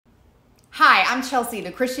Hi, I'm Chelsea, the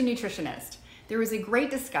Christian nutritionist. There was a great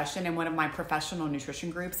discussion in one of my professional nutrition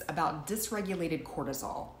groups about dysregulated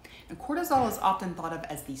cortisol. And cortisol is often thought of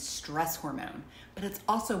as the stress hormone, but it's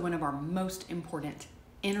also one of our most important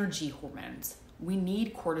energy hormones. We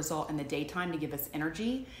need cortisol in the daytime to give us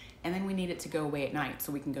energy, and then we need it to go away at night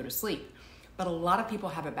so we can go to sleep. But a lot of people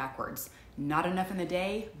have it backwards. Not enough in the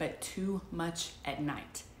day, but too much at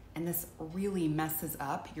night. And this really messes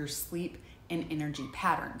up your sleep and energy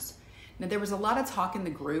patterns. Now, there was a lot of talk in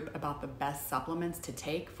the group about the best supplements to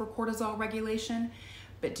take for cortisol regulation,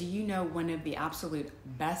 but do you know one of the absolute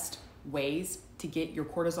best ways to get your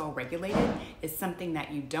cortisol regulated is something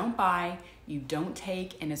that you don't buy, you don't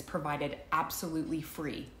take, and is provided absolutely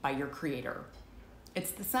free by your creator?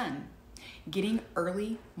 It's the sun. Getting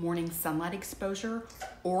early morning sunlight exposure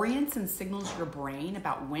orients and signals your brain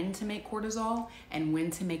about when to make cortisol and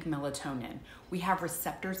when to make melatonin. We have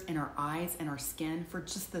receptors in our eyes and our skin for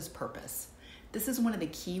just this purpose. This is one of the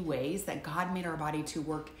key ways that God made our body to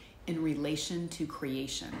work in relation to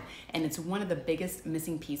creation. And it's one of the biggest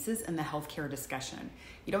missing pieces in the healthcare discussion.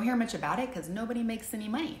 You don't hear much about it because nobody makes any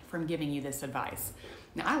money from giving you this advice.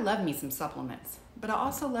 Now, I love me some supplements, but I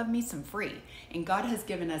also love me some free. And God has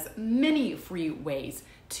given us many free ways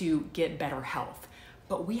to get better health.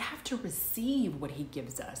 But we have to receive what He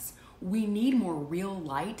gives us. We need more real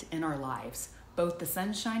light in our lives, both the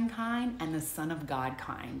sunshine kind and the Son of God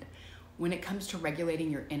kind. When it comes to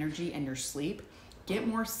regulating your energy and your sleep, get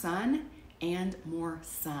more sun and more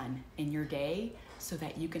sun in your day so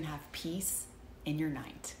that you can have peace in your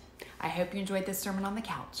night. I hope you enjoyed this sermon on the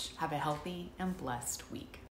couch. Have a healthy and blessed week.